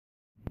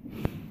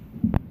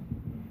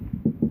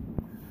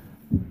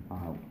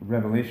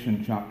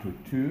Revelation chapter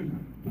 2,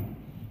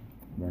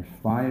 verse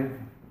 5,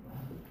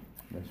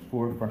 verse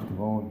 4, first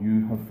of all,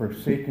 you have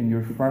forsaken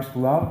your first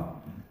love.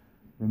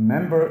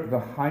 Remember the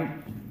height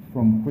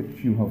from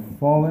which you have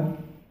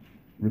fallen.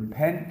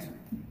 Repent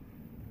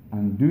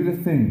and do the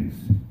things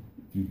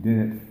you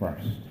did at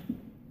first.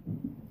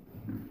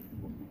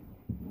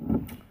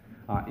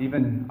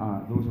 Even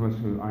those of us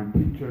who aren't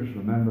teachers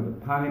remember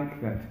the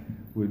panic that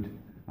would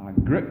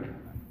grip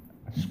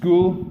a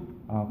school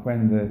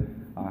when the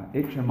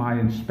HMI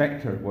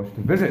inspector was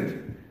to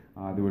visit.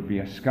 There would be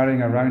a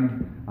scurrying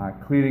around,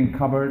 clearing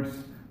cupboards,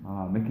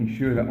 making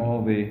sure that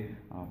all the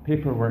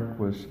paperwork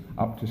was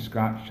up to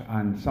scratch,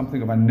 and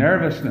something of a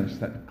nervousness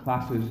that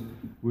classes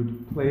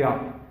would play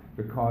up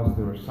because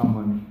there was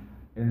someone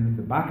in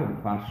the back of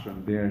the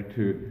classroom there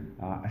to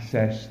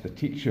assess the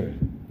teacher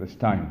this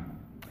time.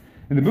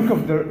 In the book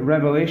of the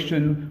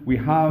Revelation, we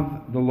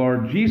have the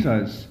Lord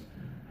Jesus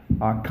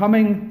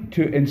coming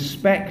to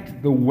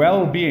inspect the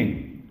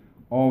well-being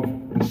of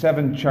the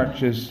 7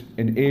 churches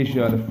in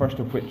Asia, the first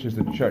of which is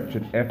the church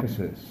at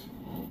Ephesus.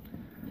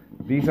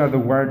 These are the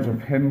words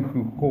of him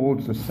who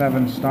holds the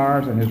 7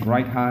 stars in his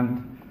right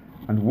hand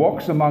and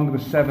walks among the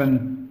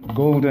 7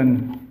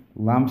 golden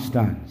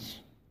lampstands.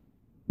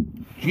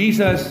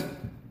 Jesus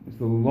is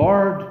the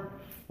Lord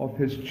of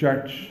his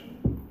church,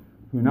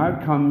 who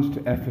now comes to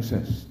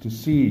Ephesus to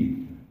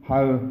see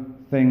how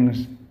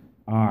things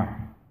are.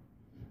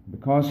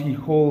 Because he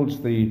holds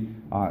the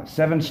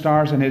 7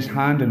 stars in his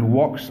hand and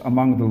walks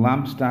among the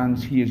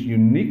lampstands, he is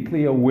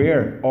uniquely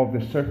aware of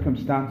the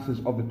circumstances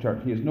of the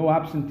church. He is no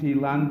absentee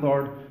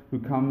landlord who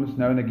comes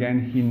now and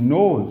again. He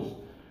knows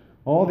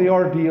all the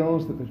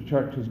ordeals that the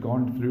church has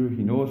gone through.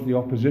 He knows the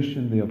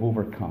opposition they have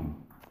overcome.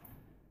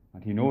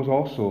 And he knows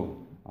also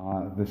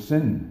the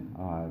sin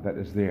that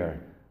is there,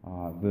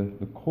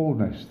 the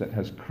coldness that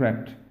has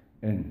crept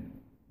in.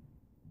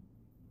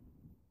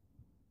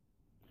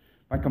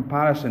 By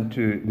comparison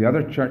to the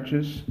other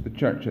churches, the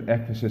church at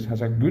Ephesus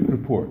has a good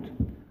report.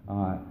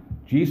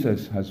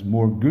 Jesus has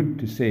more good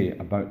to say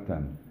about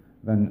them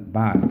than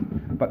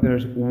bad. But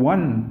there's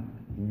one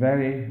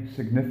very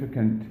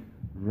significant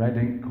red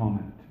ink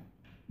comment.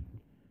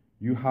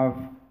 You have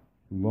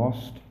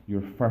lost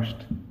your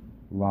first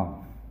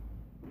love.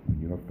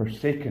 You have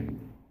forsaken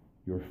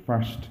your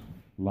first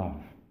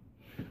love.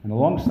 And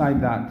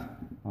alongside that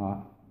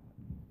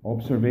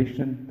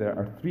observation, there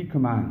are 3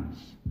 commands.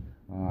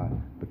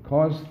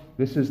 Because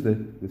this is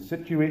the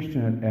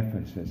situation at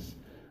Ephesus,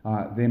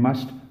 they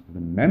must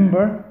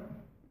remember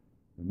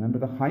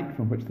the height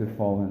from which they've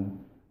fallen,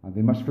 and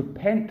they must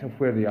repent of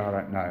where they are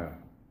at now,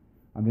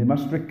 and they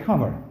must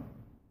recover.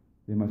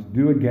 They must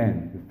do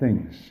again the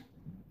things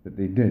that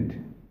they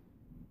did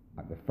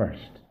at the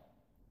first.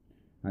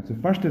 And it's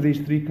the first of these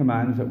 3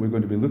 commands that we're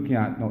going to be looking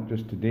at, not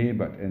just today,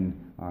 but in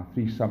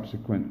 3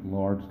 subsequent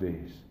Lord's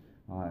days.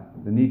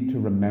 The need to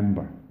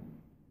remember.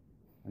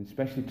 And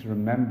especially to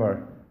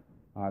remember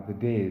the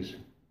days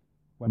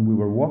when we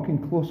were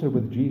walking closer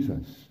with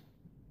Jesus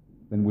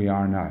than we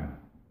are now.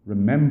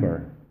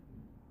 Remember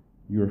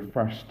your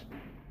first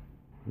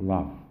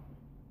love.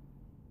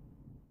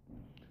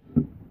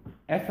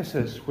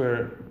 Ephesus,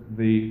 where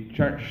the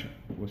church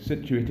was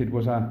situated,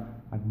 was a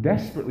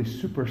desperately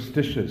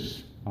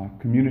superstitious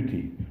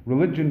community.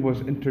 Religion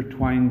was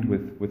intertwined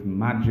with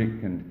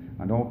magic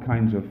and all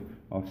kinds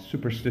of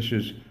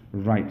superstitious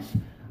rites.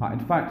 In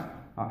fact,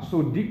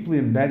 so deeply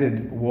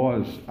embedded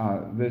was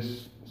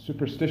this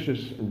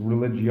superstitious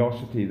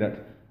religiosity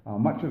that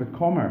much of the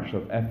commerce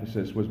of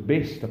Ephesus was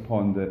based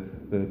upon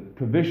the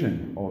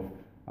provision of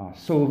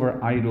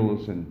silver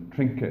idols and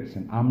trinkets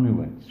and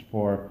amulets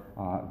for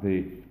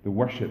the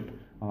worship,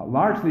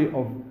 largely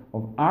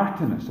of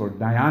Artemis or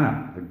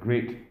Diana, the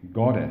great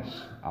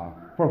goddess,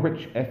 for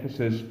which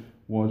Ephesus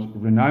was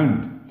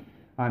renowned.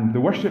 And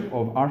the worship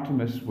of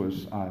Artemis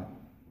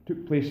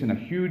took place in a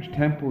huge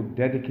temple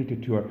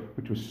dedicated to her,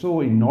 which was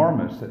so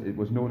enormous that it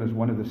was known as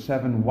one of the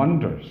 7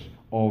 wonders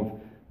of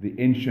the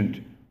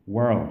ancient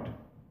world.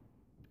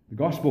 The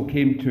gospel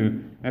came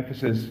to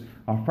Ephesus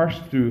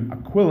first through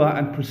Aquila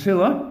and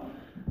Priscilla.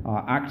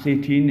 Acts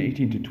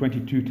 18 to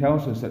 22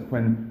 tells us that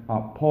when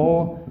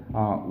Paul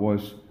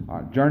was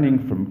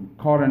journeying from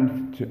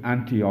Corinth to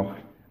Antioch,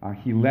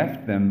 he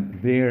left them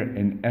there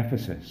in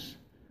Ephesus,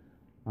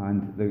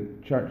 and the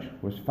church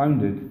was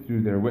founded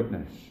through their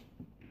witness.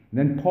 And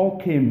then Paul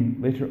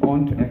came later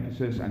on to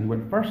Ephesus, and he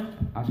went first,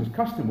 as his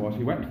custom was,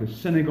 he went to the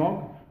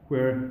synagogue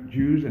where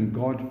Jews and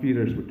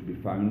God-fearers were to be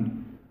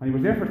found, and he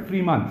was there for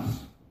 3 months.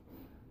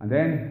 And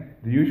then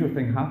the usual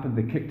thing happened,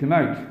 they kicked him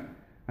out,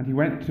 and he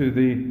went to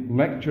the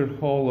lecture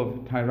hall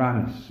of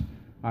Tyrannus,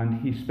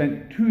 and he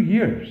spent 2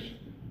 years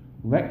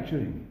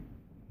lecturing,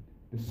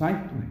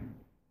 discipling,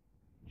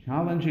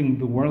 challenging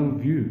the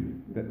worldview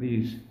that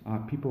these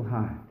people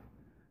had,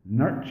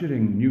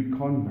 nurturing new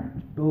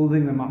converts,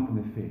 building them up in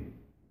the faith.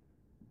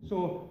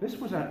 So this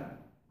was an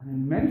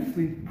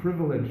immensely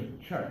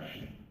privileged church.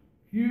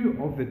 Few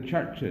of the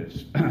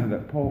churches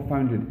that Paul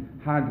founded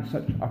had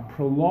such a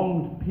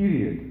prolonged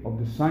period of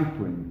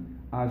discipling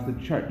as the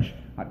church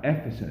at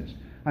Ephesus.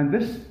 And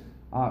this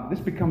this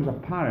becomes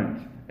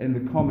apparent in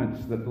the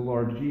comments that the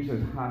Lord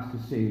Jesus has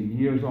to say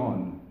years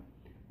on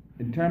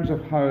in terms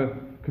of how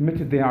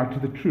committed they are to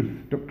the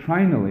truth.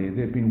 Doctrinally,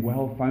 they've been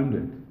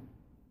well-founded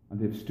and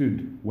they've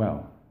stood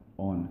well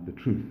on the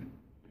truth.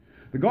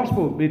 The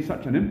gospel made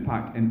such an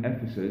impact in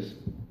Ephesus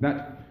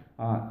that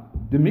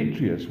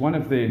Demetrius, one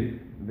of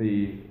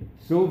the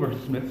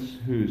silversmiths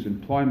whose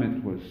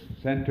employment was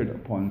centered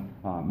upon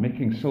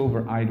making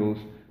silver idols,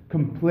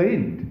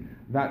 complained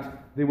that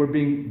they were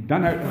being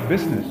done out of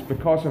business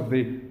because of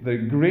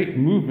the great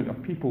movement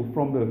of people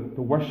from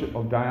the worship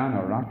of Diana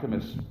or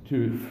Artemis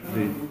to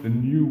the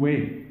new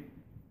way.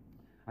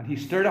 And he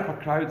stirred up a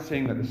crowd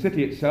saying that the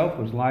city itself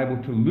was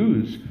liable to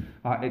lose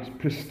its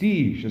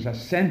prestige as a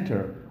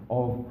center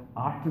of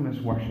Artemis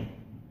worship.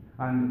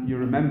 And you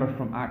remember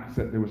from Acts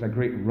that there was a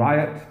great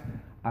riot,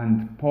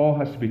 and Paul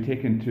has to be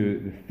taken to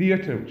the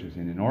theatre, which is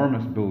an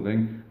enormous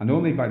building, and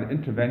only by the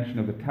intervention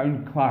of the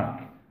town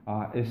clerk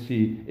is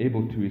he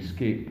able to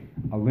escape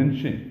a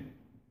lynching.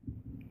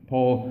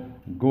 Paul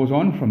goes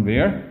on from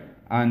there,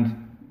 and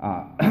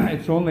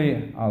it's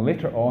only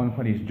later on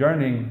when he's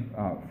journeying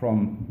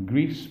from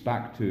Greece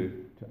back to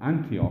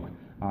Antioch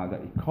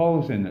that he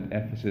calls in at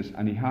Ephesus,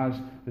 and he has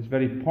this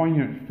very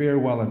poignant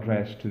farewell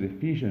address to the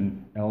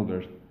Ephesian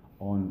elders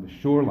on the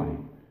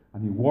shoreline.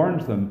 And he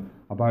warns them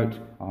about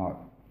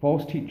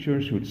false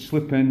teachers who would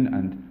slip in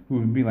and who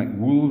would be like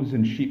wolves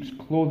in sheep's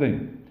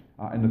clothing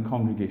in the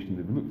congregation.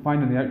 They'd look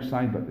fine on the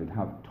outside, but they'd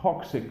have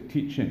toxic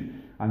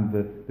teaching, and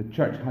the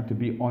church had to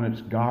be on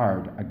its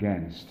guard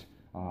against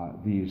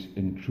these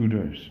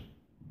intruders.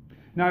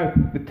 Now,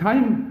 the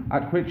time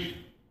at which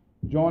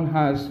John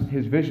has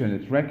his vision,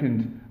 it's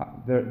reckoned,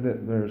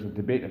 there's a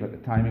debate about the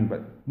timing,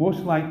 but most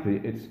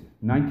likely it's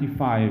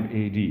 95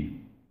 AD.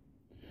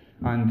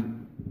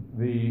 And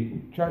the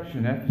church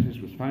in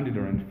Ephesus was founded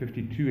around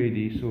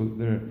 52 AD, so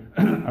there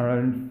are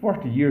around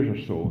 40 years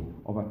or so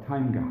of a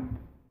time gap.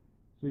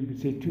 So you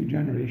could say 2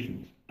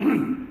 generations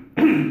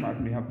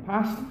pardon me, have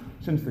passed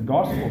since the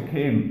gospel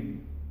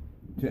came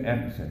to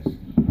Ephesus.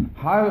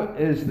 How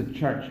is the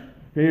church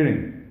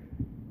faring?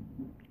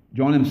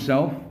 John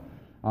himself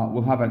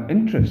will have an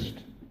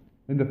interest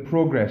in the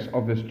progress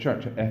of this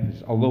church at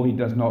Ephesus, although he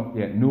does not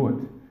yet know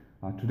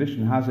it.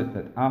 Tradition has it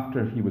that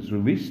after he was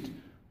released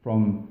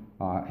from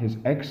his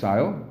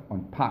exile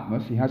on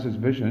Patmos, he has his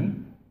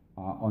vision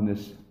on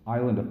this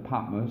island of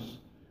Patmos,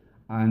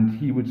 and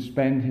he would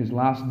spend his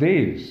last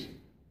days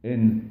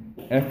in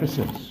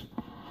Ephesus.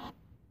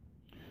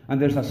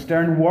 And there's a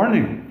stern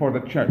warning for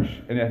the church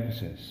in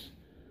Ephesus.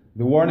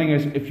 The warning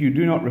is, if you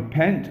do not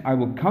repent, I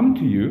will come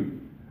to you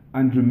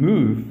and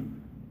remove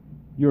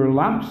your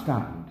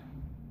lampstand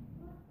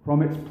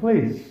from its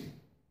place.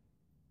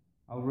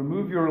 I'll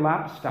remove your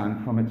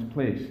lampstand from its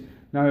place.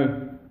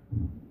 Now,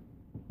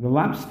 the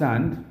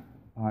lampstand,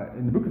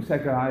 in the book of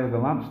Zechariah, the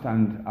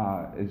lampstand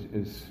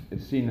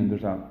is seen, and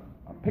there's a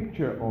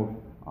picture of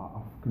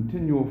a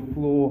continual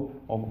flow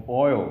of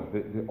oil,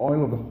 the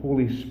oil of the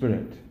Holy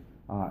Spirit,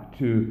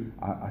 to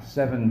a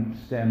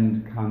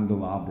 7-stemmed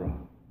candelabra.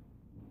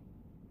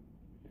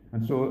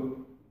 And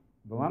so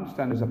the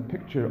lampstand is a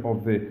picture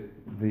of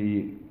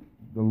the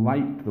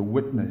light, the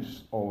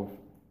witness of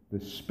the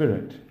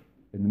Spirit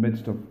in the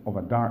midst of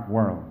a dark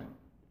world.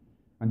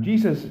 And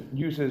Jesus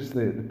uses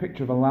the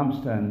picture of a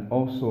lampstand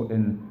also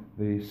in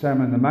the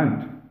Sermon on the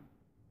Mount.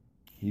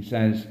 He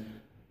says,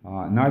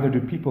 neither do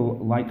people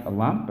light a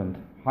lamp and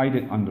hide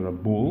it under a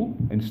bowl.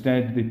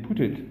 Instead, they put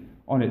it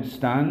on its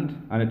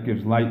stand, and it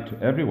gives light to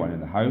everyone in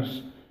the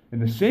house. In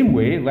the same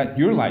way, let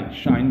your light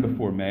shine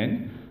before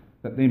men,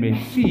 that they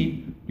may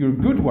see your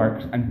good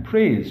works and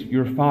praise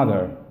your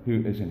Father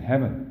who is in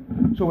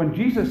heaven. So when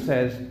Jesus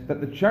says that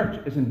the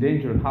church is in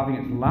danger of having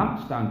its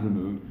lampstand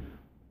removed,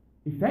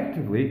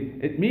 effectively,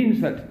 it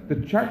means that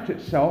the church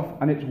itself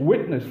and its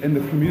witness in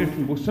the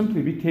community will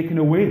simply be taken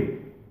away.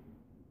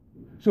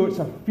 So it's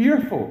a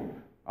fearful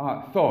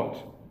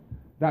thought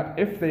that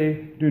if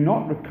they do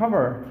not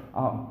recover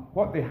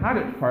what they had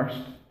at first,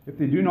 if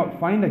they do not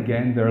find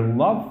again their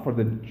love for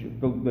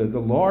the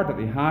Lord that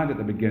they had at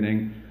the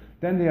beginning,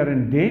 then they are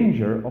in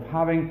danger of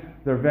having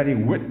their very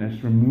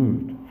witness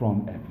removed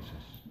from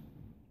Ephesus.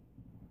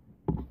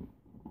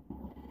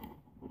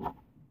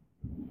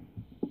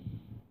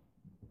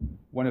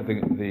 One of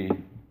the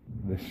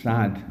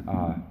sad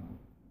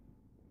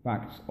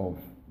facts of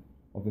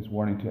this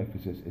warning to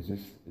Ephesus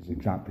is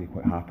exactly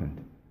what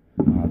happened.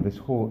 This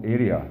whole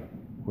area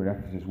where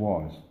Ephesus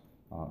was,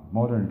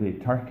 modern-day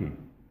Turkey,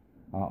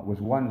 was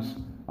once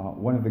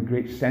one of the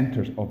great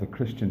centers of the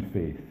Christian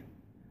faith.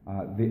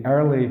 The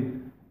early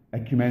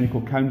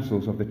ecumenical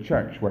councils of the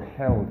church were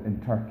held in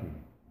Turkey.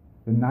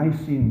 The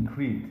Nicene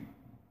Creed,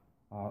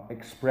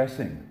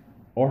 expressing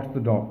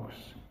orthodox,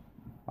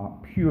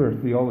 pure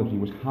theology,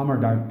 was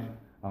hammered out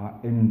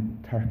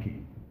in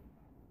Turkey.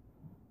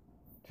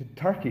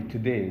 Turkey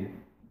today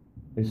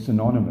is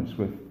synonymous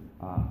with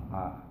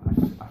a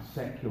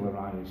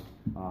secularized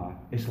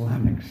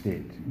Islamic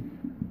state.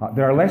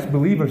 There are less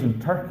believers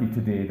in Turkey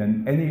today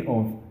than any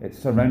of its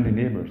surrounding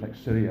neighbors like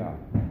Syria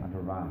and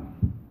Iran.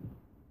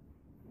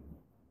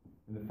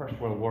 In the First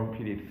World War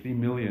period, 3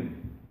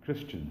 million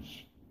Christians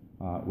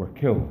were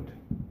killed.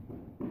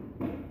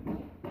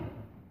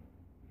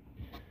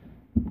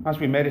 As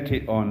we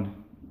meditate on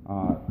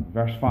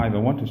verse 5, I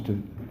want us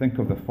to think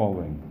of the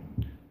following.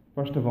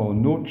 First of all,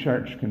 no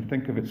church can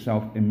think of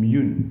itself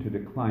immune to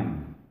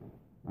decline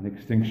and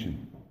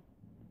extinction.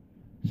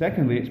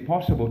 Secondly, it's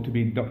possible to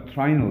be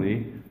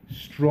doctrinally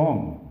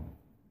strong,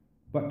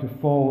 but to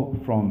fall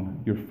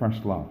from your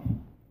first love.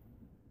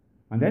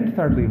 And then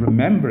thirdly,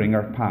 remembering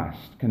our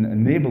past can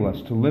enable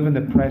us to live in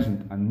the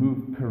present and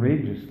move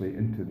courageously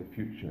into the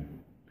future.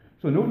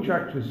 So no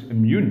church is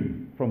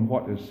immune from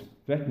what is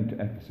threatened to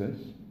Ephesus.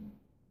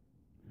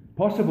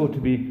 Possible to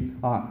be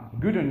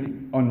good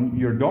on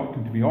your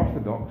doctrine, to be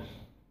orthodox,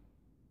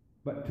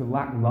 but to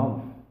lack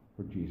love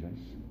for Jesus.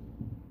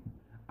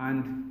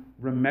 And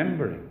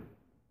remembering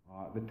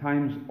the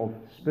times of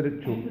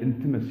spiritual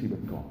intimacy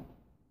with God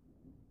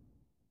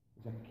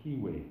is a key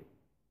way to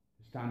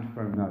stand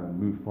firm now and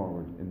move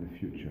forward in the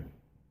future.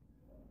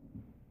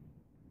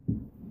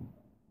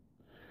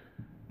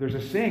 There's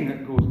a saying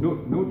that goes,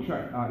 no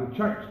church, the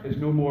church is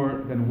no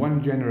more than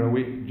one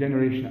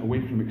generation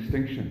away from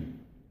extinction.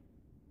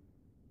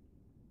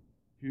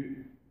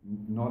 Few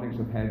noddings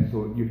of heads,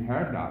 so you've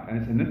heard that, and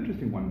it's an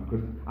interesting one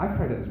because I've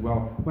heard it as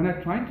well. When I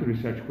tried to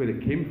research where it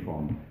came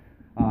from,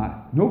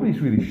 nobody's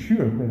really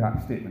sure where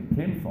that statement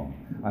came from.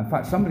 In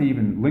fact, somebody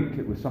even linked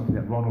it with something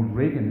that Ronald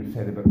Reagan had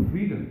said about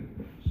freedom.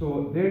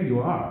 So there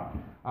you are.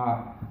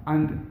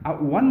 And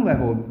at one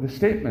level, the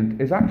statement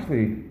is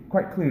actually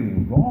quite clearly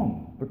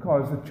wrong,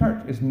 because the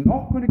church is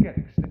not going to get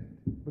extinct,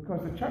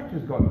 because the church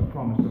has got the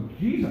promise of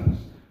Jesus.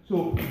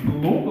 So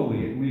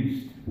globally, at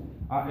least,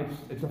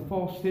 it's a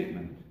false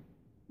statement.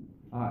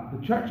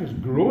 The church is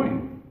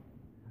growing.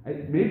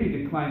 It may be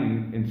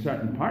declining in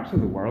certain parts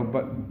of the world,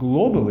 but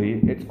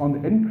globally it's on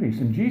the increase.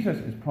 And Jesus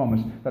has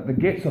promised that the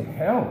gates of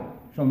hell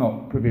shall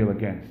not prevail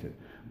against it.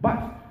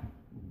 But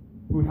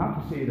we would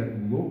have to say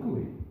that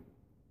locally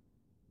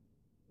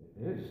it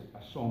is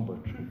a somber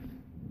truth.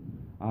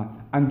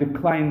 And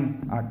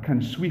decline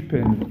can sweep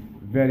in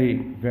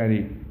very,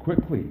 very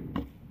quickly.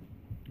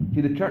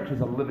 See, the church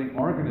is a living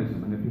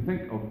organism, and if you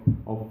think of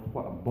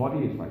what a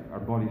body is like, our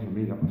bodies are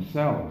made up of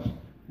cells,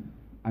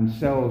 and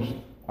cells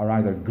are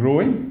either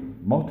growing,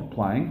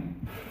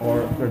 multiplying,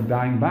 or they're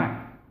dying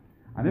back.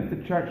 And if the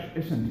church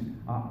isn't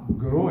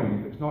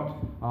growing, if it's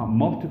not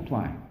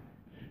multiplying,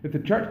 if the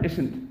church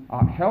isn't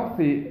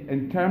healthy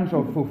in terms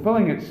of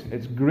fulfilling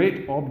its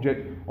great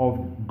object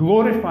of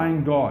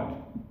glorifying God,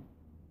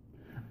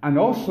 and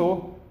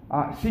also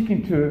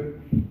seeking to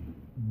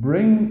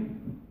bring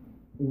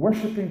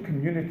worshipping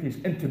communities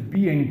into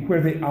being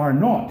where they are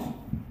not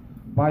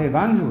by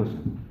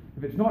evangelism,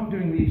 if it's not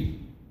doing these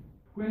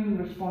twin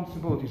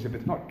responsibilities, if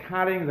it's not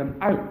carrying them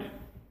out,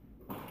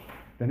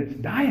 then it's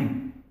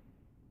dying.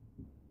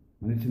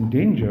 And it's in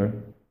danger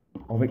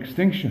of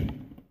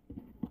extinction.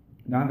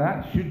 Now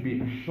that should be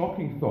a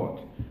shocking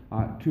thought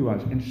to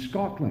us in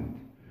Scotland,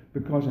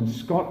 because in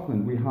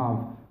Scotland we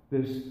have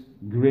this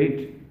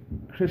great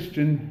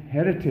Christian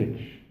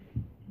heritage.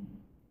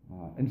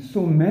 In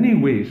so many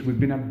ways we've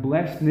been a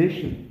blessed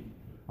nation.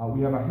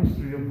 We have a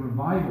history of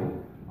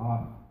revival,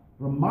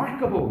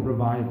 remarkable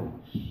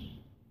revivals.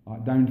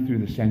 Down through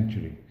the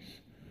centuries.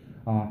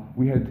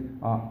 We had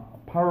a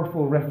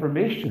powerful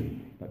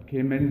Reformation that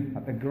came in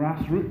at the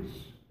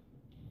grassroots.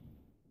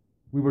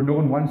 We were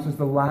known once as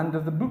the land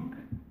of the book.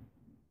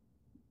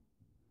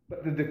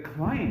 But the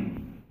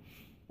decline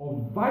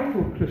of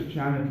vital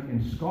Christianity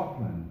in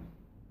Scotland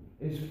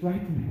is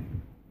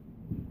frightening.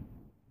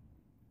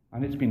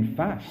 And it's been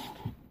fast.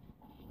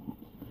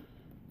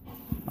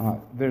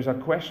 There's a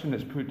question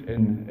that's put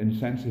in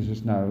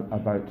censuses now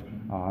about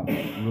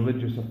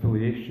religious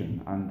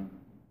affiliation, and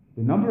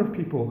the number of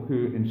people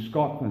who in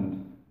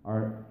Scotland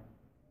are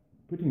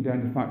putting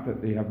down the fact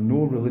that they have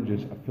no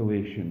religious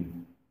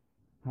affiliation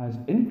has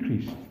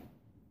increased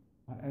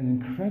at an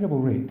incredible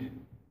rate.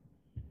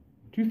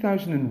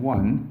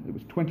 2001, it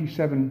was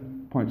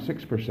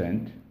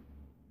 27.6%.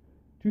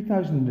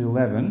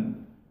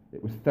 2011,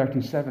 it was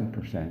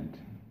 37%.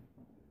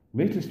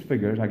 Latest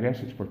figures, I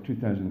guess it's for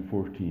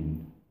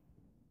 2014,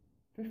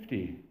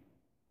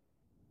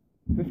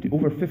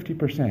 over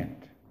 50%,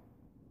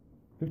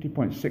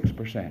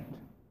 50.6%.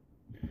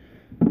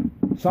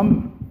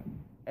 Some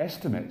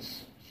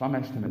estimates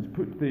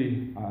put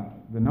the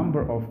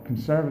number of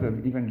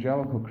conservative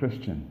evangelical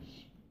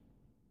Christians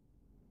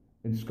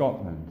in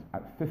Scotland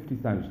at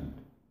 50,000,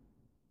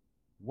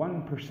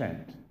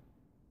 1%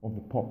 of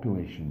the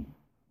population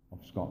of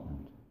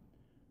Scotland.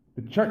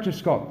 The Church of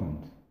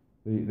Scotland,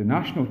 the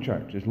national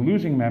church, is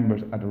losing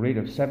members at a rate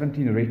of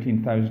 17 or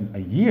 18,000 a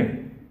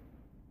year.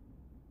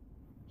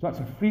 So that's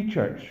a free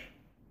church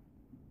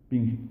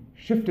being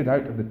shifted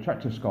out of the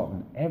Church of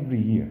Scotland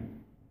every year.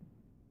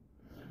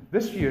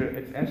 This year,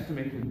 it's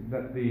estimated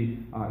that the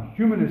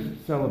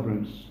humanist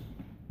celebrants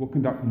will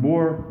conduct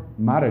more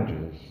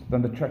marriages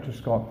than the Church of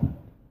Scotland.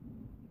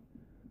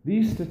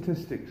 These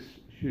statistics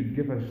should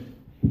give us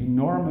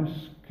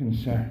enormous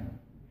concern.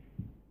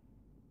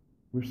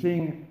 We're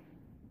seeing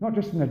Not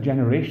just in a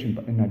generation,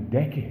 but in a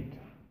decade.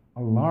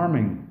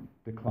 Alarming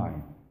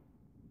decline.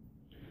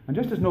 And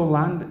just as no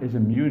land is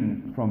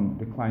immune from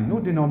decline, no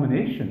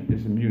denomination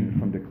is immune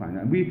from decline.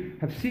 And we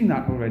have seen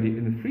that already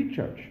in the Free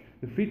Church.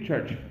 The Free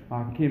Church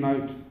came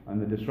out on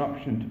the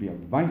disruption to be a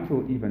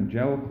vital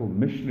evangelical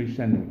missionary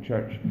sending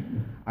church.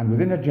 And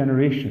within a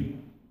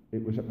generation,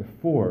 it was at the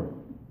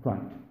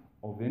forefront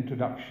of the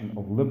introduction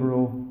of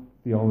liberal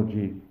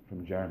theology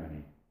from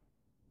Germany.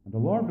 And the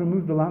Lord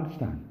removed the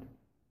lampstand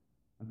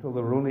until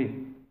there were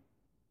only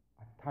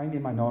a tiny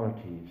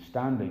minority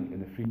standing in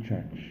the Free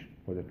Church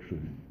for the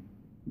truth.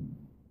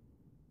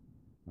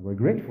 And we're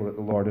grateful that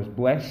the Lord has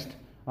blessed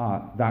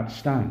that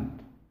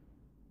stand.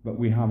 But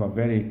we have a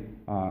very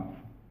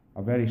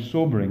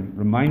sobering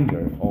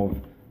reminder of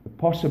the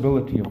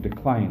possibility of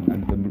decline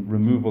and the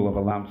removal of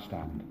a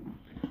lampstand.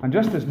 And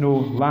just as no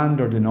land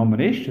or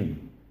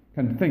denomination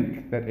can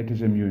think that it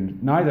is immune,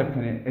 neither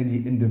can any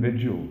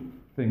individual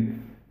think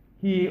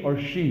he or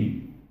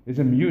she is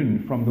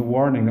immune from the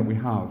warning that we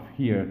have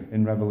here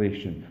in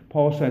Revelation.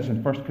 Paul says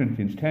in 1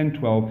 Corinthians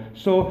 10:12,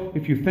 so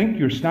if you think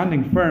you're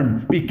standing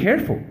firm, be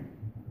careful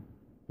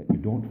that you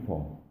don't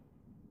fall.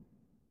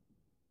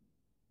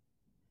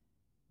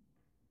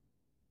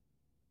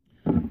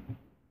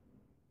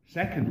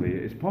 Secondly,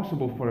 it's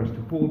possible for us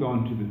to hold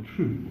on to the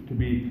truth, to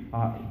be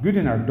good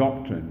in our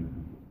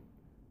doctrine,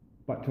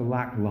 but to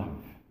lack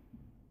love.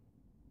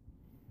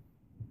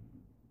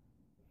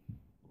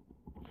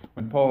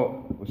 When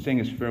Paul was saying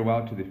his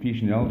farewell to the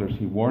Ephesian elders,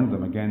 he warned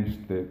them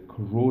against the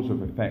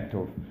corrosive effect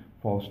of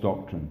false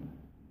doctrine.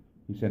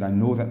 He said, I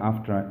know that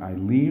after I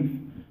leave,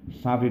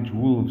 savage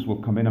wolves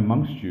will come in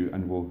amongst you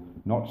and will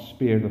not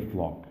spare the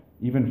flock.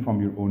 Even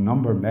from your own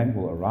number, men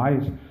will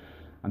arise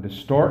and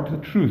distort the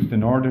truth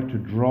in order to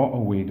draw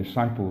away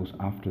disciples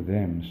after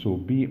them. So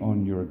be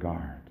on your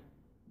guard.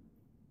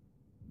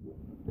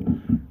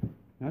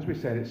 As we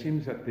said, it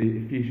seems that the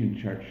Ephesian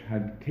church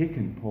had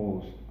taken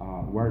Paul's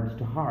words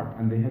to heart,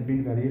 and they had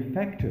been very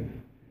effective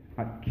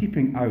at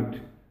keeping out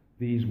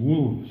these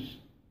wolves.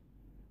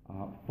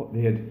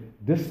 They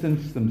had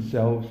distanced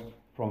themselves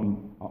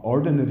from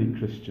ordinary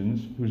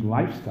Christians whose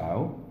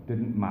lifestyle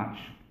didn't match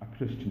a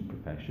Christian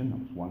profession. That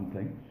was one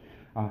thing.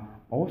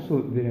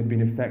 Also, they had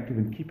been effective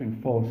in keeping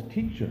false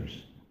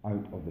teachers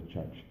out of the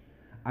church.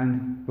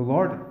 And the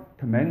Lord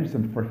commends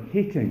them for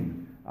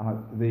hating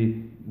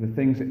the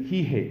things that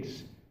he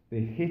hates. They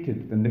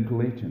hated the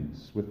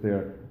Nicolaitans with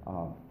their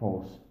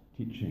false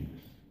teachings.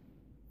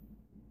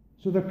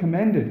 So they're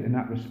commended in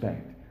that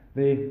respect.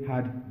 They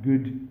had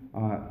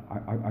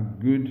a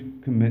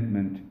good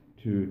commitment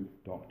to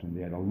doctrine.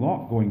 They had a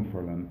lot going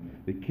for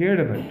them. They cared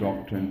about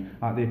doctrine.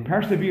 They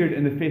persevered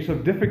in the face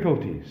of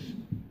difficulties.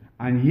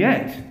 And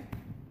yet,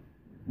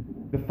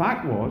 the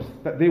fact was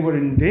that they were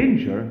in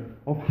danger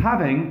of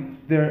having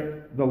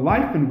the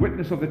life and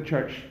witness of the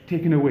church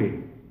taken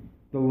away.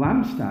 The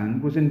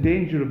lampstand was in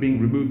danger of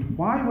being removed.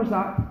 Why was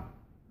that?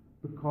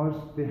 Because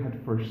they had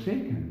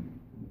forsaken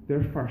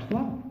their first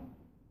love.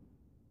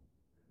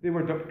 They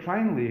were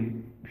doctrinally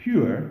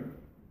pure,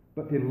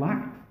 but they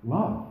lacked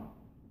love.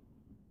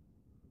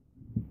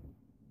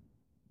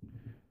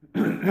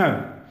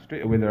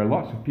 Straight away, there are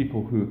lots of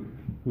people who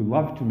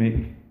love to make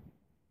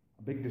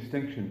a big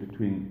distinction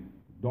between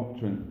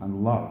doctrine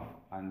and love,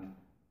 and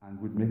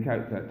would make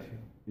out that,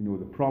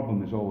 the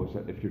problem is always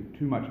that if you're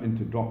too much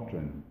into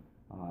doctrine,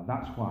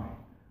 that's why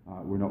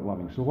we're not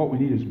loving. So what we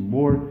need is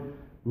more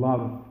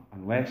love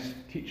and less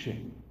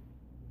teaching,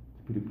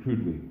 to put it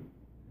crudely.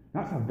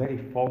 That's a very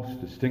false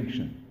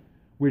distinction.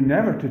 We're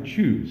never to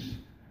choose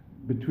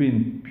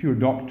between pure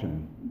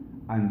doctrine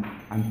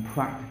and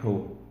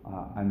practical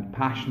and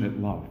passionate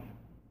love.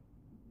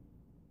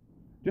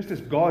 Just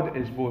as God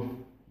is both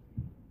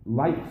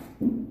light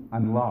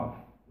and love,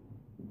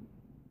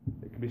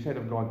 it can be said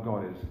of God,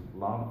 God is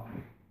love.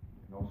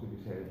 It can also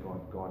be said of God,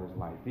 God is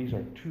light. These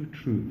are two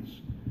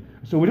truths.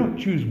 So we don't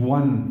choose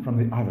one from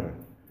the other,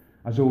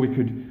 as though we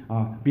could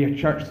be a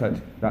church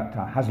that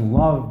has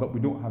love but we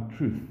don't have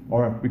truth.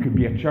 Or we could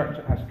be a church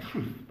that has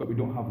truth but we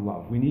don't have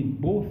love. We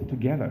need both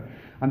together.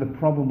 And the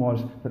problem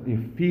was that the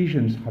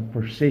Ephesians had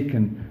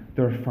forsaken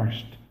their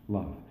first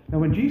love. Now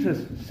when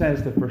Jesus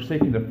says they've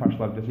forsaken their first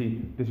love, does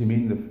he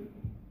mean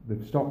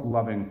they've stopped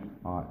loving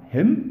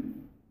him,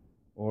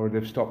 or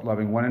they've stopped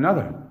loving one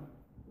another?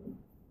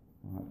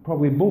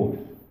 Probably both.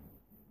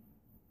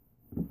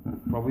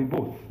 Probably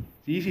both.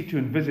 It's easy to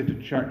envisage a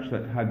church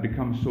that had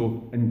become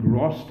so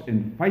engrossed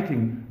in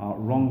fighting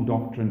wrong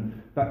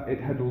doctrine that it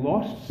had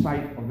lost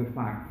sight of the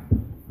fact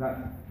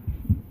that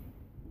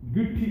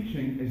good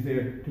teaching is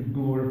there to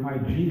glorify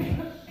Jesus.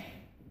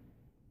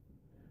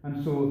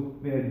 And so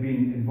they had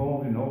been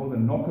involved in all the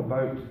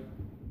knockabout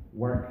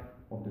work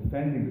of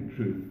defending the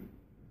truth,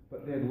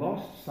 but they had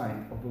lost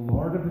sight of the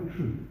Lord of the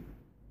truth.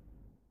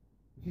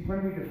 You see,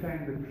 when we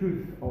defend the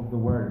truth of the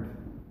Word,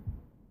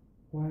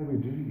 why are we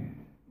doing it?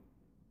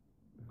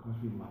 Because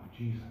we love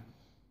Jesus.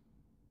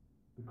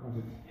 Because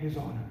it's His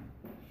honor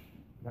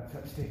that's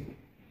at stake.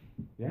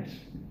 Yes?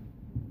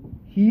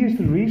 He is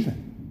the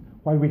reason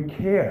why we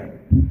care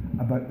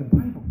about the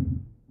Bible.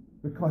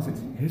 because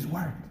it's His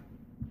Word.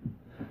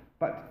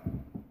 But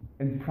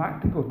in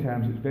practical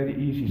terms, it's very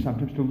easy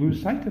sometimes to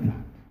lose sight of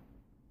that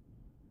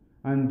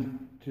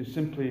and to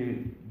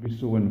simply be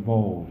so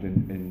involved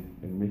in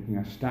making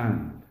a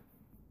stand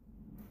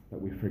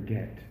that we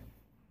forget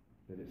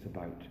that it's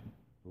about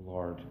the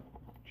Lord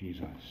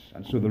Jesus.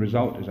 And so the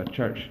result is a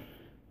church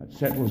that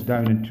settles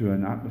down into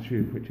an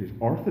atmosphere which is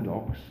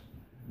orthodox,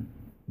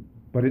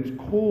 but it's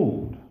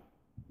cold.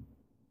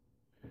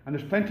 And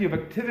there's plenty of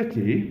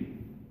activity,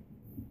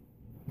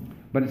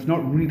 but it's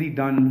not really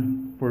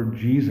done for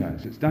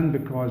Jesus. It's done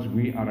because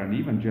we are an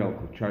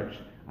evangelical church,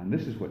 and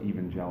this is what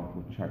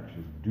evangelical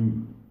churches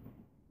do.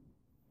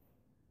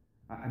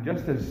 And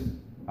just as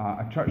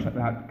a church like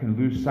that can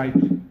lose sight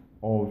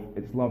of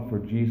its love for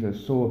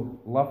Jesus, so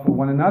love for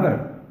one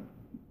another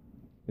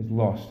is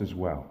lost as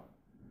well.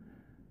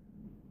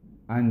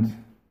 And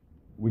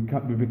we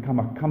become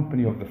a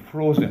company of the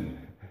frozen.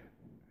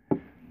 The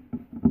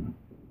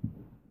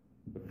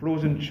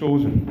frozen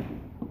chosen.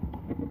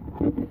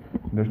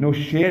 There's no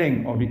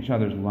sharing of each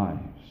other's lives.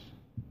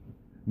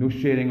 No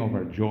sharing of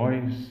our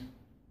joys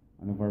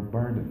and of our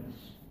burdens.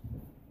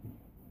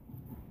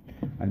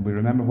 And we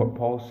remember what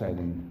Paul said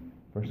in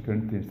 1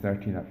 Corinthians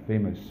 13, that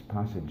famous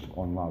passage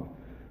on love.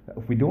 That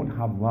if we don't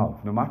have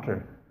love, no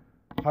matter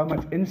how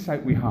much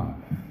insight we have,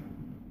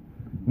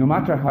 no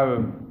matter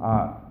how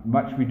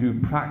much we do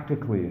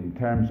practically in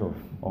terms of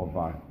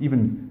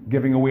even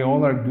giving away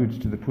all our goods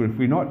to the poor, if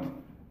we're not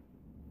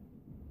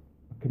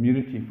a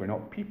community, if we're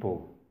not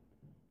people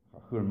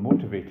who are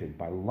motivated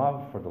by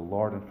love for the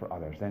Lord and for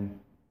others, then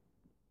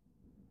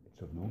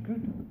it's of no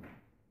good.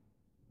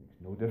 It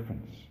makes no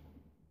difference.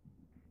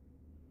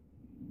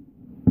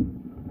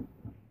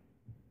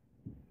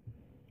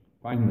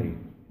 Finally,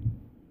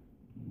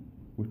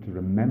 we're to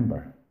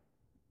remember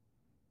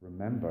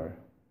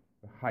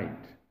the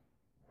height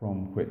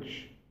from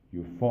which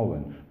you've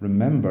fallen.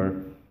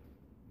 Remember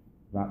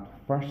that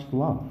first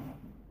love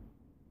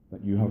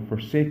that you have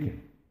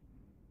forsaken.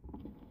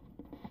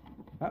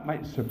 That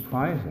might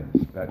surprise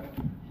us that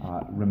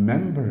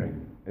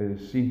remembering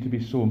is seen to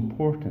be so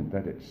important,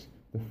 that it's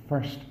the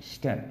first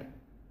step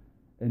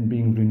in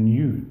being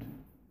renewed,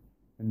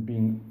 in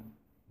being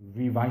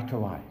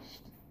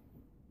revitalized.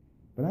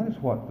 But that is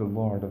what the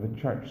Lord of the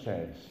church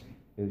says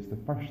is the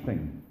first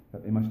thing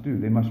that they must do.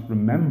 They must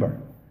remember.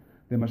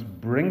 They must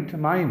bring to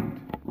mind.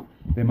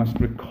 They must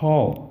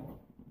recall.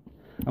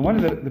 And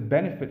one of the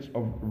benefits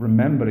of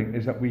remembering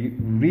is that we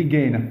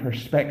regain a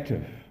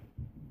perspective.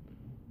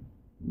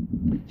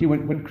 See,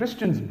 when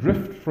Christians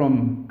drift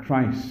from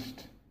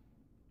Christ,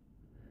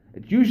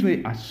 it's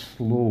usually a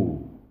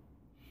slow,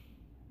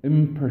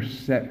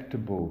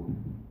 imperceptible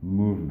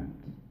movement.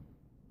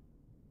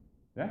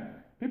 Yeah?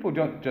 People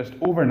don't just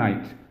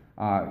overnight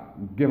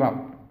give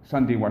up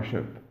Sunday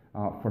worship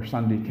for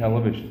Sunday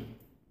television.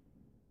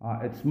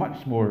 It's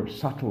much more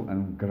subtle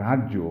and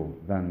gradual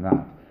than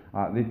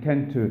that. They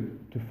tend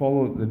to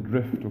follow the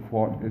drift of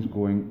what is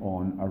going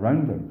on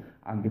around them.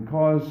 And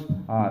because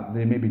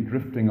they may be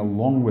drifting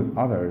along with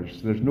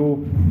others, there's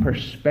no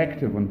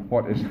perspective on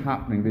what is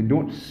happening. They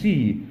don't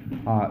see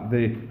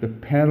the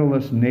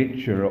perilous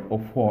nature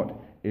of what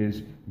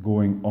is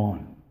going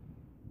on.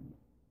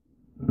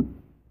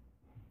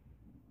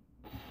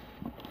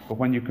 But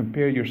when you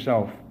compare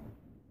yourself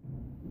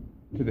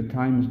to the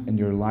times in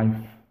your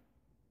life,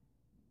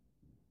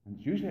 and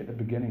it's usually at the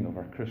beginning of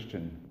our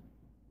Christian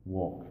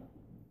walk,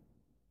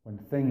 when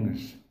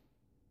things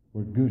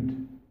were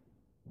good,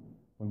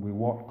 when we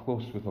walked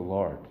close with the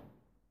Lord,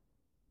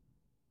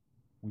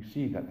 we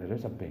see that there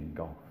is a big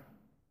gulf.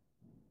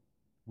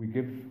 We're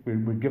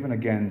given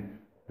again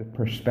the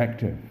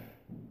perspective.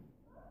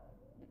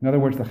 In other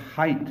words, the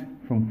height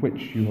from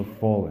which you have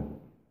fallen.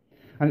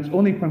 And it's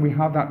only when we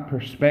have that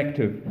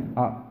perspective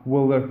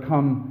will there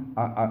come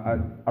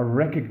a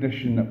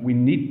recognition that we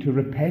need to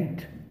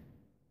repent.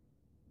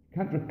 You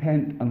can't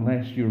repent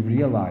unless you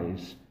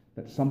realize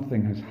that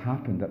something has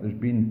happened, that there's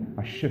been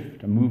a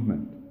shift, a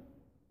movement.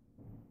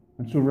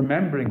 And so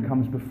remembering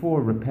comes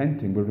before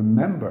repenting. We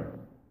remember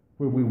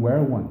where we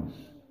were once,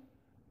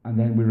 and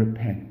then we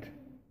repent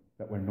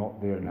that we're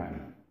not there now.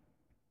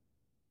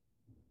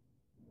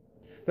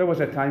 There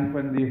was a time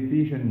when the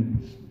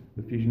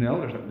Ephesian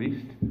elders at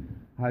least,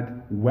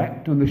 had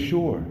wept on the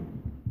shore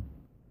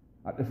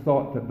at the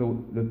thought that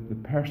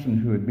the person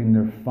who had been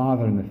their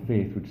father in the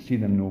faith would see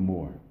them no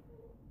more.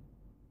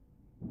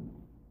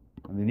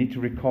 And they need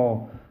to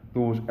recall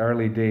those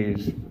early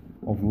days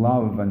of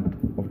love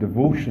and of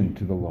devotion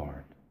to the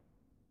Lord.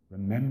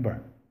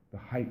 Remember the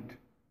height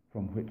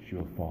from which you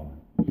have fallen.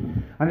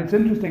 And it's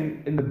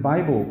interesting in the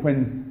Bible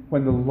when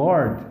the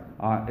Lord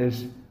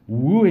is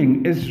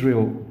wooing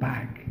Israel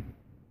back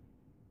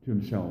to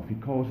himself, he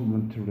calls on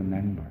them to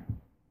remember.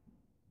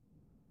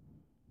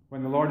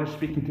 When the Lord is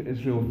speaking to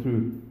Israel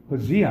through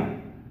Hosea,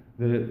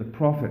 the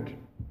prophet,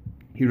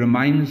 he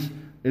reminds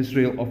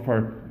Israel of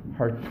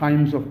her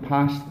times of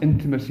past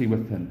intimacy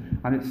with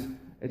him. And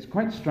it's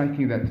quite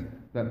striking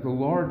that the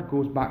Lord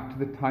goes back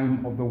to the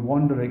time of the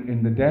wandering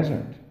in the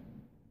desert.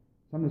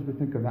 Sometimes we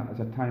think of that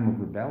as a time of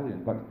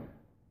rebellion, but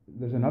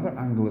there's another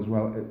angle as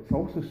well. It's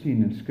also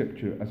seen in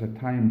Scripture as a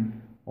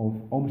time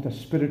of almost a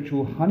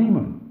spiritual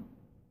honeymoon.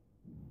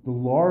 The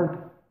Lord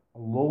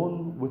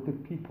alone with the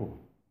people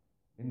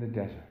in the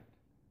desert.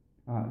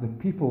 The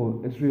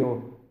people,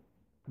 Israel,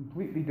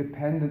 completely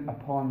dependent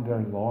upon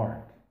their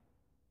Lord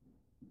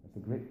as the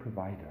great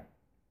provider,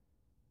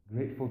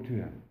 grateful to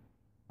Him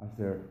as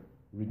their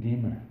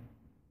Redeemer.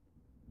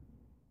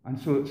 And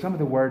so some of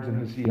the words in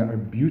Hosea are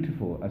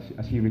beautiful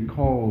as he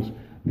recalls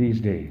these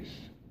days.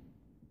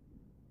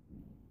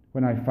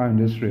 When I found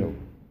Israel,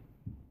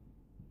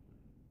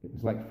 it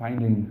was like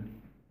finding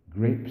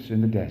grapes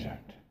in the desert.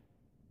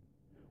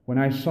 When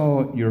I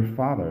saw your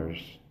fathers,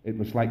 it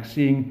was like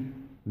seeing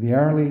the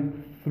early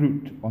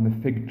fruit on the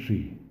fig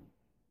tree.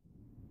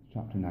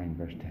 Chapter 9,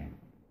 verse 10.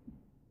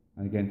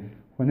 And again,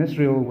 when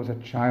Israel was a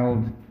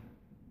child,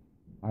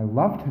 I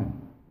loved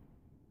him.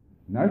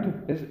 And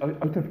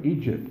out of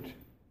Egypt,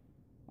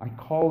 I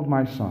called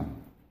my son.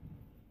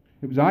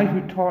 It was I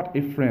who taught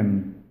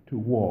Ephraim to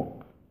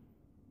walk,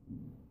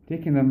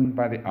 taking them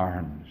by the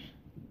arms.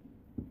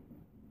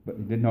 But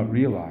they did not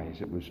realize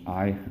it was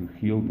I who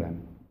healed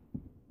them.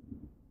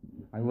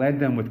 I led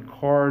them with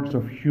cords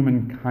of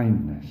human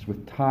kindness,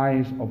 with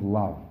ties of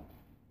love.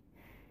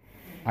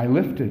 I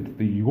lifted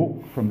the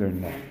yoke from their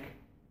neck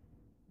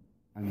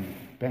and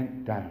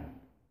bent down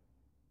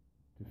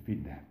to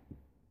feed them.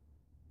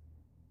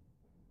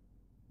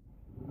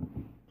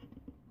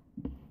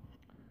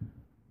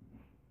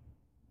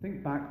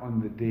 Think back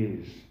on the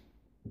days,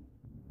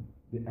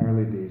 the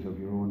early days of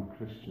your own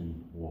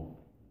Christian walk,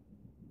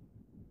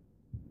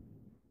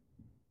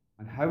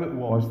 and how it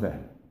was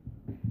then.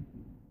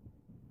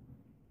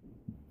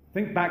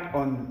 Think back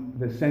on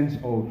the sense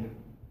of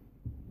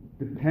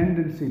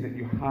dependency that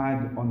you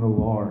had on the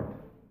Lord.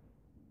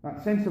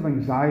 That sense of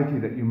anxiety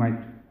that you might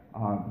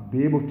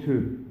be able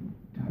to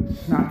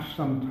snatch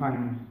some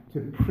time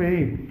to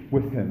pray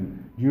with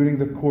Him during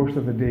the course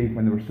of the day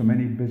when there were so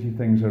many busy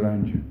things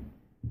around you.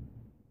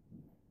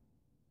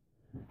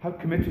 How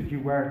committed you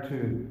were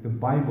to the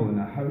Bible and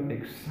how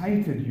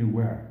excited you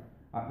were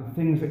at the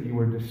things that you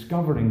were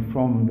discovering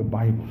from the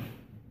Bible.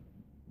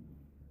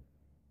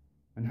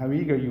 And how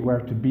eager you were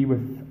to be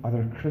with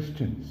other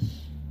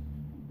Christians.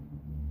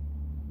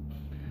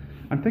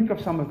 And think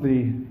of some of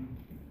the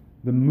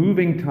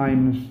moving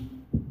times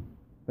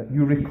that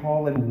you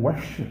recall in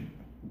worship,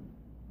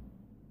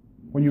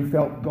 when you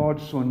felt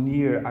God so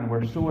near and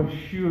were so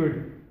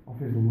assured of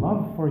His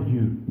love for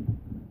you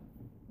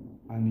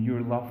and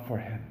your love for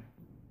Him.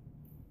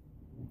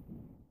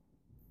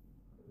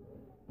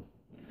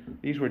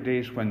 These were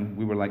days when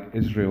we were like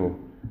Israel,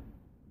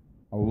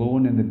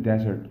 alone in the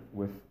desert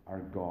with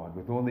our God,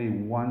 with only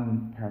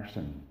one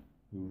person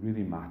who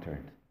really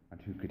mattered and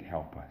who could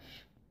help us.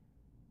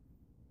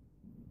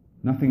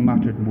 Nothing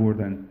mattered more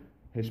than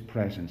His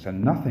presence,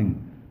 and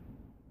nothing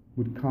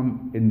would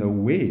come in the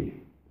way.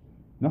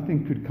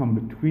 Nothing could come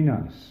between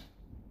us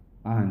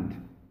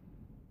and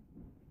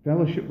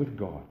fellowship with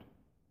God,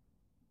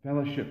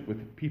 fellowship with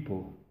the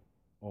people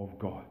of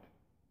God.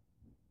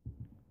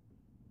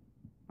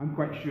 I'm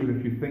quite sure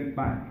if you think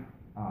back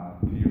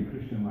to your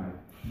Christian life,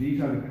 these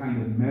are the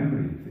kind of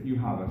memories that you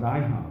have, as I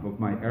have, of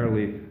my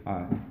early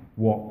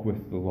walk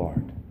with the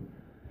Lord.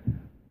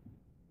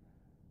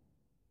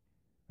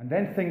 And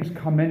then things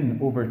come in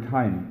over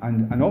time,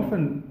 and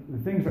often the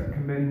things that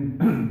come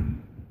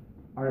in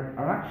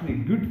are actually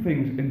good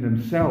things in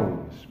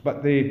themselves,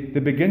 but they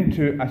begin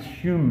to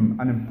assume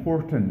an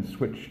importance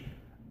which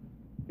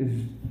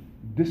is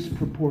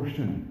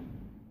disproportionate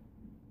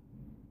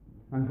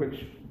and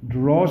which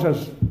draws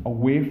us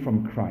away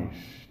from Christ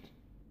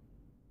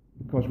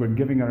because we're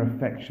giving our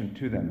affection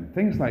to them.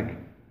 Things like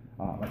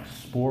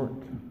sport,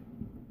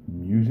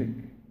 music,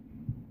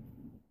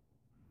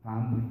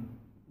 family,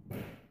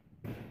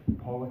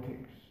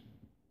 politics,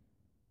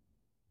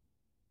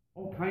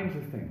 all kinds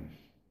of things.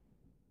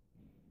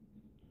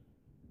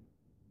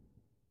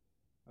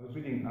 I was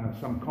reading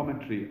some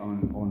commentary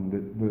on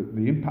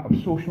the impact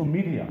of social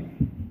media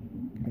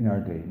in our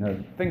day. Now,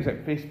 things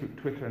like Facebook,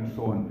 Twitter, and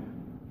so on,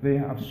 they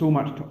have so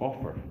much to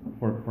offer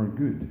for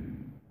good.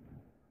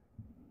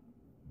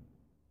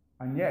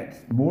 And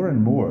yet, more and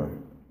more,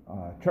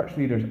 church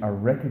leaders are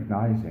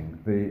recognizing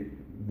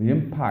the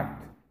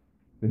impact,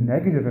 the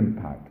negative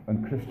impact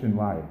on Christian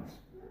lives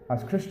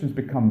as Christians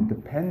become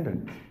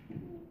dependent,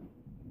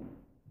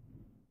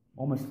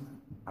 almost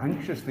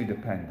anxiously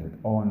dependent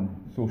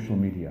on social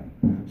media.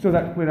 So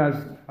that whereas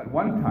at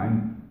one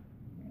time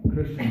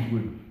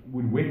Christians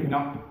would waken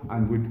up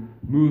and would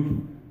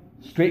move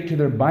straight to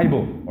their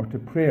Bible or to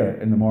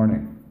prayer in the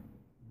morning,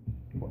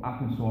 what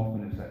happens so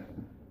often is that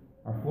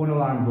our phone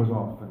alarm goes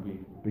off and we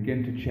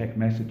begin to check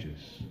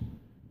messages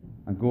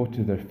and go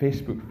to their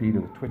Facebook feed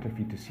or the Twitter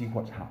feed to see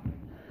what's happening.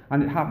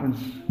 And it happens,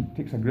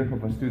 takes a grip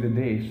of us through the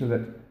day so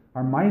that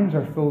our minds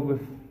are filled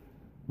with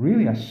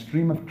really a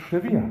stream of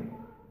trivia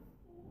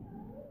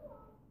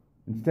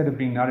instead of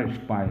being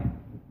nourished by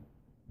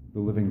the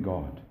living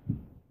God.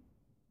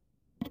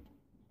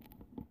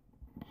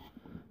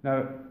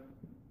 Now,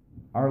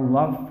 our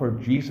love for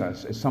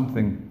Jesus is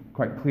something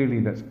quite clearly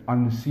that's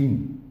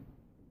unseen.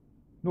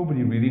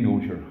 Nobody really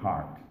knows your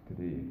heart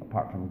today,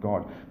 apart from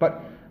God.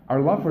 But our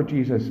love for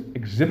Jesus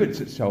exhibits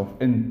itself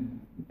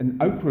in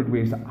outward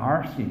ways that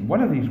are seen.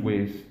 One of these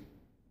ways,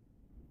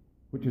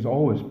 which is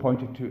always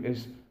pointed to,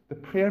 is the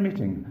prayer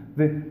meeting.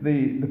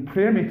 The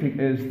prayer meeting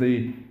is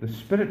the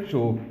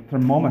spiritual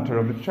thermometer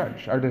of the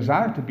church. Our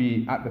desire to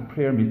be at the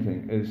prayer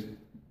meeting is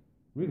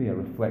really a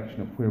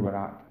reflection of where we're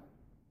at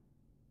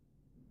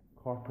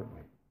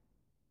corporately.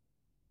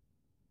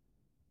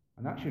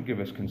 And that should give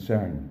us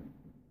concern.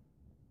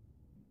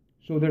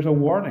 So there's a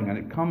warning, and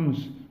it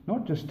comes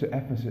not just to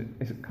Ephesus,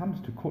 it comes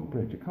to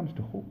Coatbridge, it comes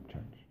to Hope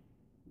Church.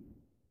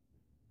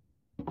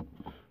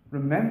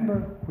 Remember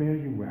where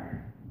you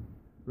were.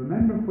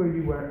 Remember where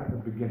you were at the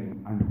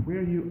beginning and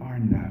where you are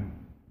now.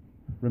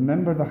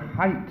 Remember the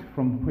height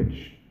from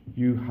which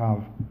you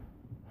have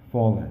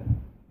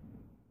fallen.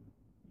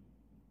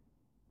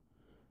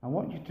 I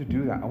want you to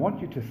do that. I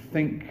want you to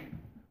think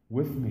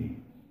with me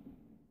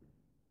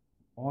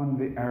on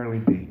the early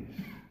days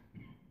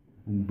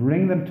and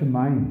bring them to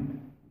mind.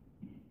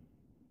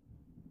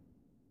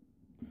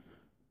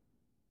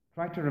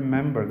 Try to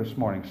remember this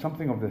morning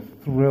something of the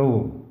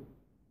thrill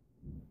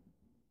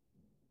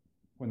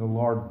when the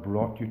Lord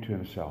brought you to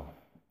himself,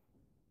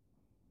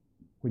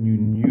 when you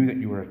knew that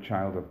you were a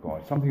child of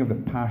God, something of the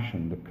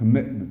passion, the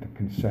commitment, the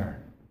concern.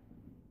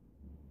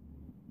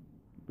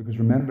 Because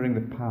remembering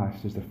the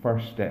past is the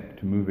first step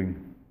to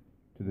moving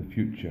to the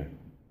future.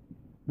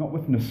 Not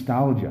with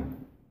nostalgia,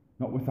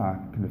 not with a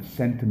kind of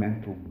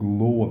sentimental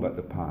glow about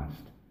the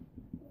past,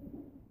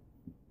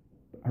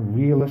 but a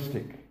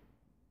realistic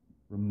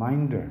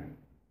reminder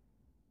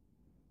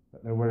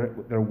that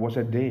there was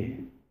a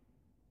day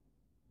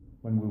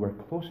when we were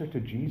closer to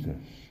Jesus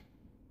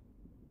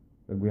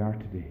than we are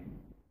today.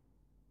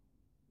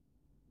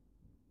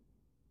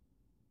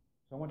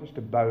 So I want us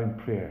to bow in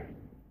prayer,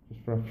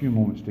 just for a few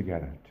moments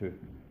together, to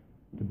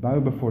bow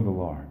before the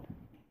Lord,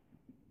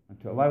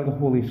 and to allow the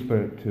Holy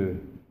Spirit to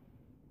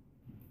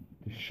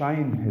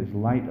shine his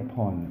light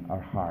upon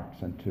our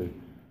hearts, and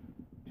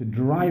to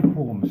drive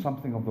home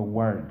something of the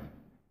Word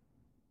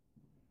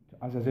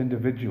to us as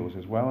individuals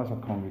as well as a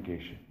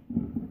congregation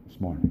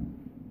this morning.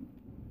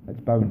 Let's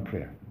bow in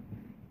prayer.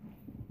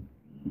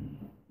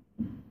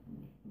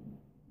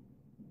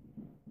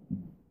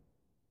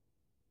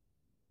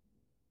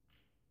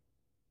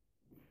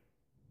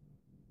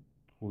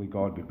 Holy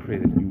God, we pray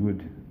that you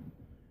would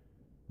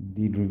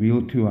indeed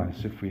reveal to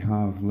us if we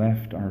have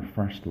left our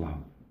first love.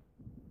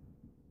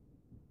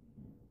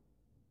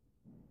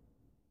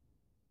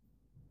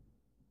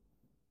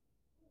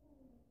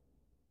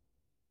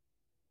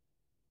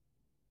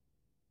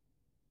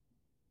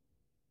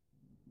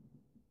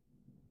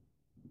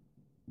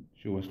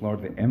 Show us,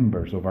 Lord, the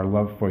embers of our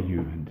love for you.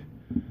 And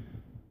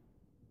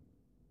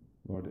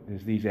Lord, it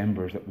is these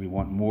embers that we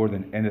want more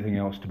than anything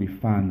else to be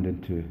fanned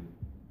into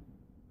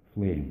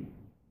flame.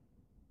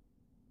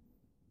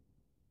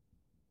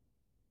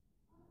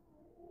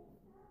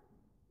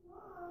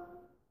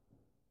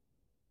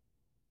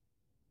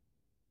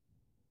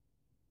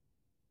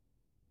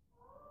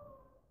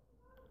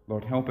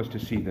 Lord, help us to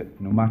see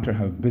that no matter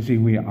how busy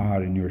we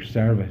are in your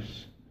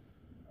service,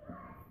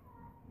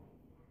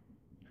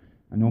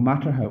 and no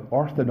matter how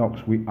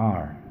orthodox we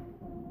are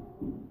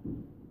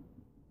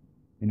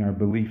in our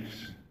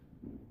beliefs,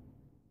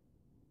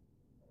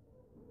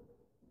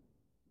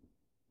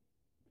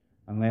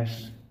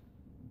 unless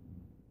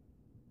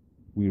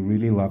we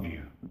really love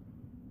you,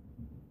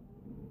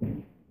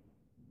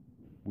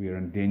 we are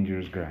in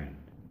dangerous ground.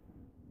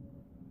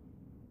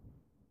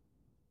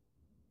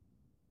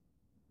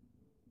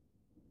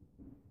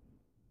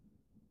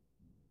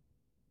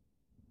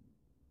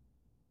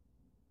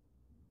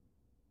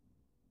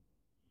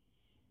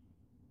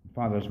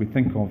 Father, as we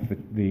think of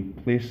the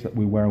place that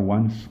we were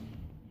once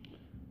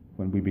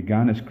when we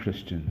began as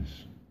Christians,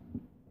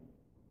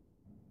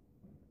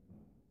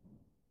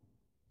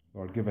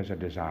 Lord, give us a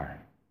desire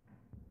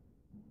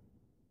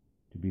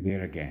to be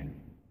there again,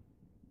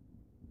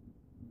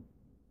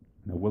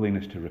 and a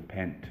willingness to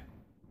repent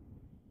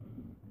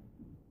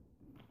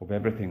of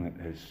everything that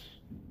has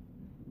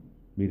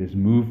made us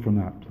move from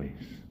that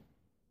place,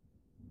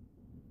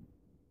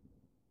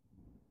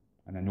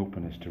 and an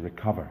openness to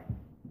recover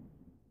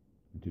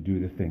and to do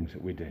the things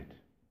that we did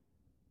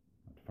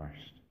at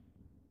first.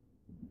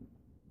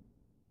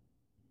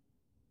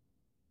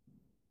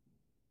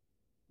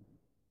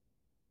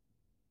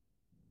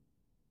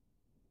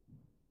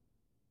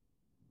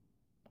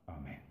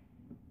 Amen.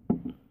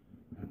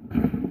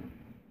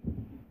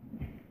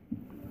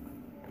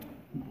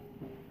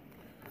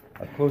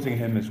 Our closing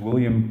hymn is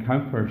William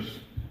Cowper's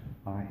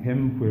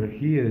hymn, where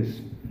he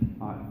is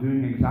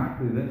doing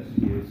exactly this.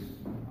 He is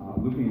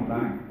looking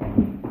back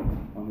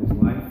on his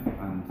life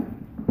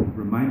and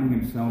reminding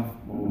himself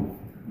of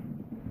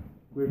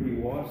where he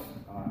was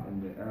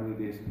in the early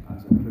days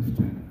as a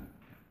Christian,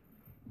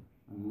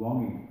 and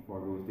longing for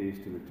those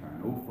days to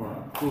return. Oh, for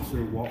a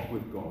closer walk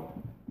with God,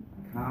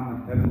 a calm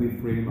and heavenly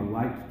frame, a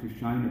light to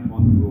shine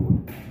upon the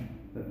road,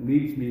 that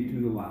leads me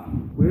to the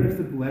Lamb? Where is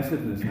the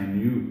blessedness I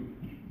knew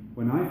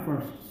when I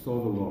first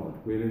saw the Lord?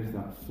 Where is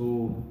that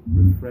soul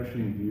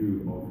refreshing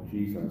view of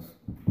Jesus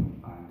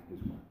and his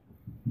work?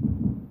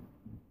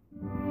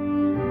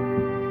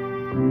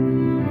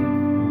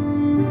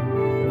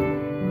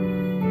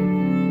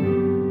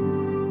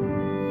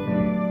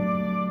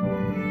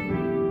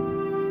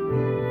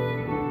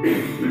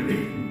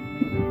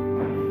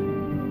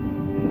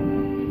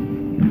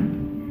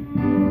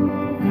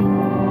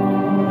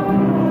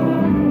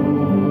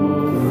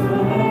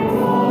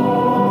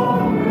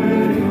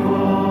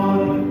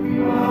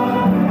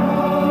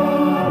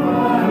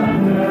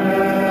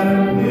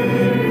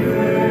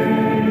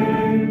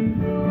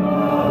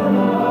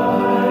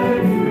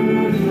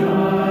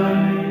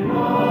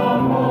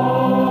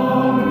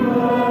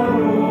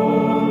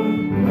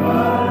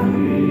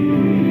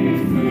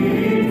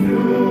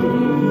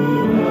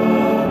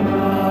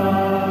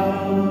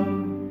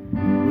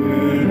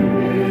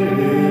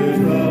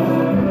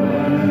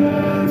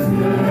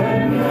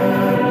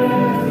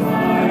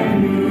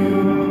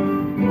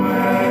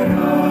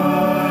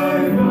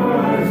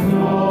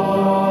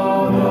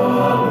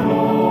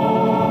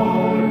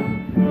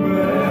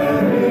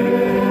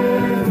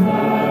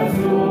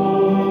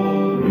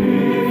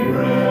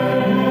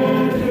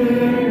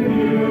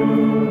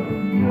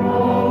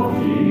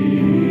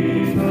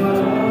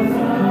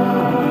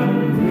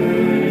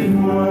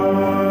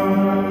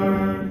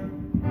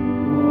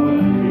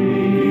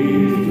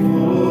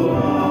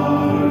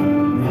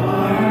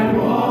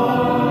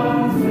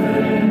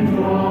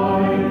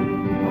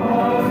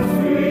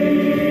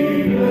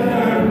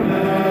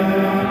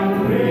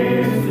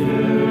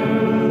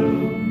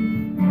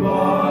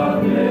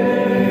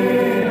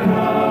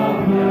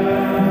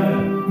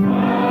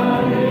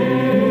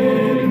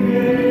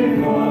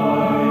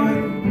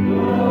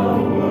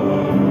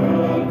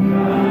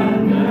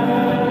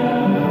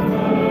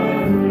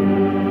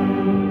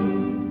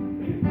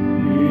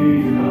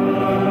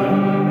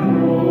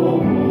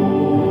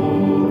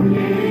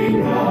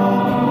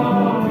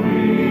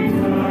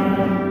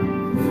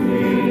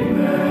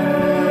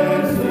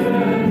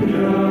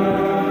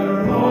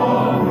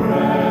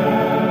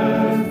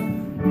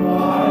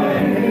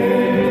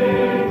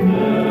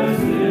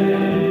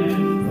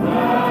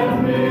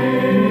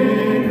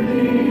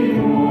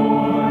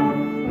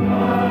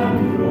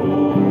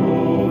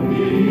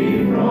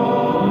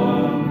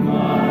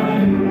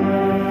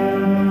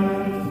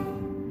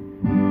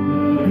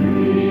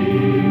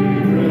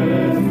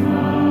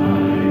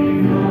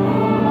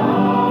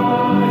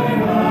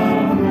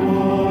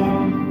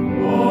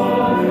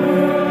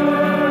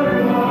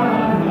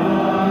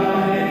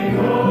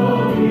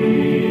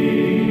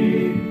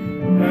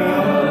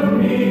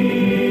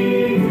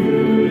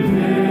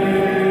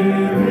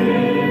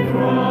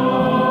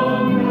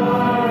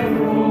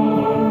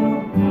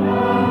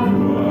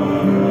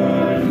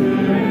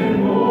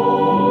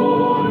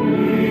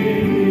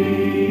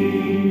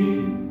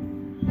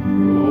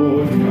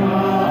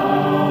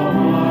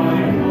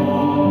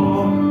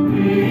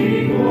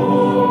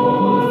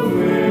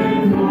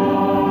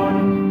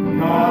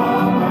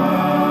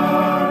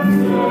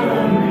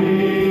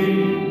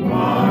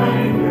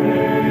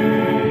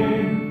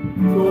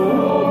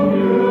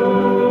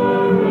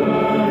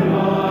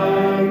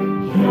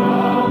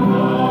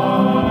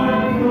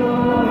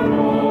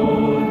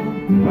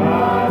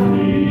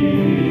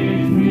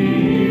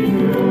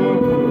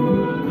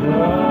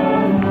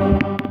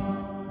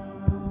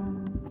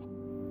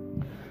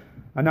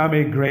 And now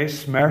may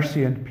grace,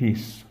 mercy, and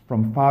peace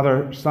from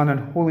Father, Son,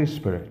 and Holy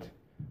Spirit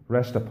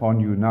rest upon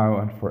you now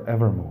and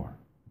forevermore.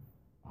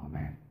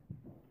 Amen.